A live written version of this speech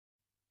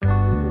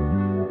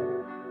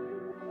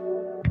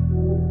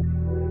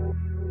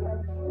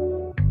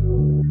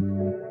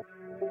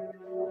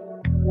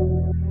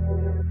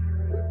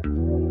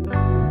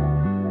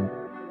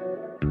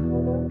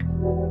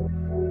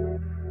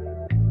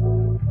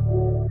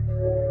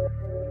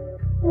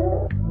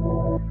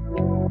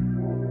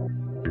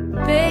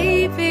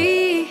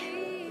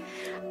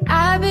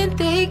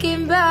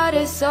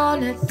this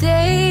on a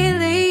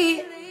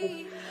daily.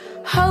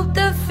 Hope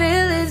the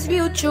feeling's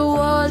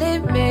mutual, it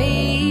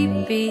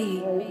may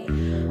be.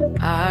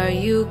 Are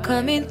you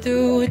coming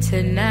through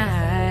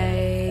tonight?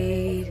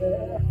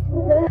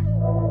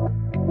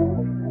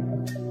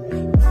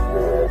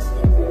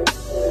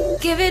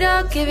 Give it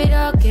all, give it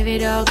all, give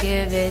it all,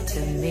 give it to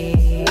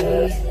me.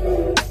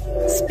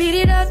 Speed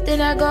it up,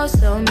 then I go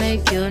slow,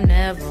 make you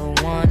never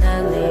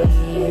wanna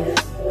leave.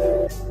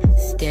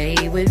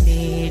 Stay with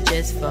me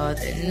just for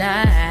the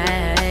night.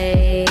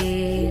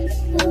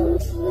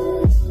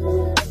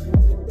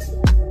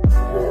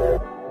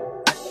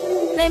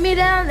 Lay me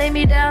down, lay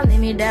me down, lay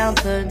me down,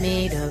 put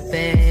me to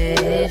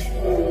bed.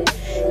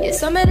 Yeah,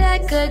 some of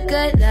that good,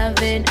 good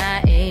loving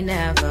I ain't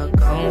never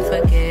gon'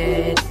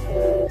 forget.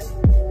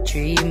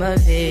 Dream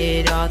of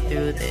it all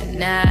through the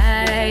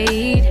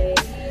night.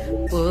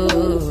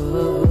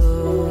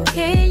 Ooh,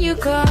 can you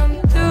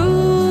come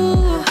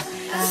through?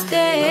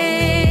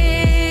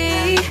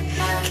 Stay.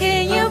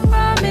 Can you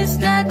promise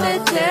not to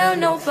tell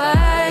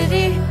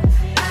nobody?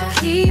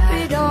 Keep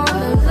it on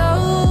the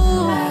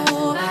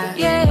low,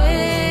 yeah.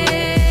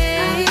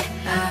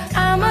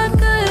 I'm a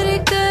goody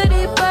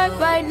goody, but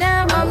right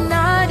now I'm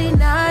naughty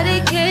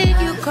naughty. Can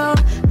you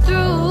come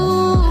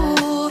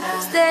through?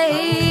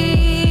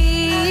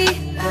 Stay.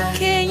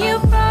 Can you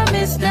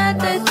promise not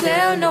to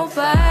tell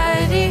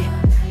nobody?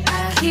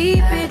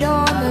 Keep it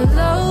on the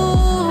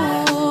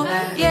low,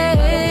 yeah.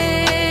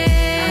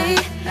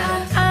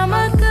 I'm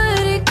a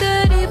goody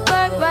goody,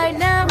 but right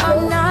now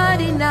I'm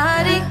naughty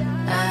naughty.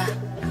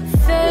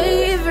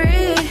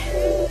 Favorite,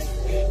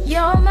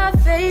 you're my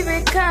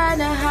favorite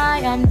kind of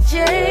high, I'm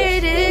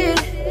jaded.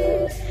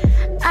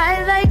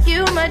 I like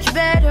you much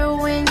better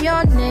when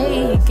you're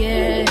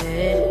naked.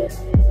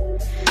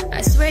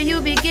 I swear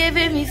you be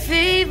giving me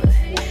fever.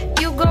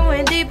 You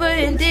going deeper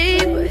and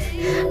deeper.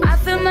 I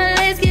feel my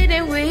legs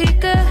getting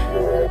weaker,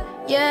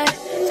 yeah.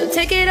 So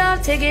take it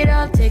off, take it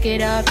off, take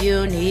it off.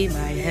 You need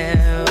my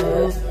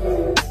help.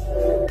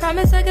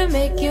 Promise I can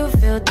make you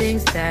feel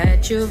things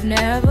that you've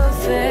never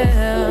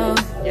felt.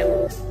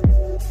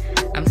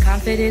 I'm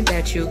confident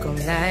that you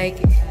gon' like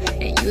it,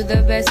 and you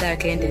the best, I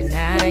can't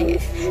deny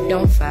it.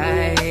 Don't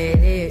fight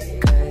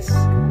it, 'cause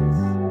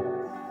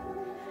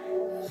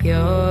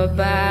your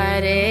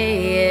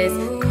body is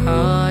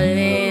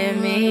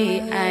calling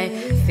me. I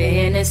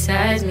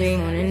fantasize me,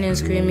 wanting and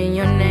screaming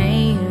your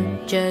name.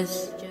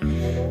 Just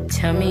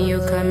tell me you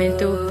coming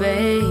through,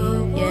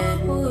 babe, yeah.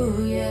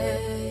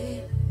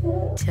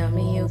 Tell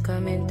me you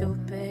coming through,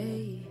 babe.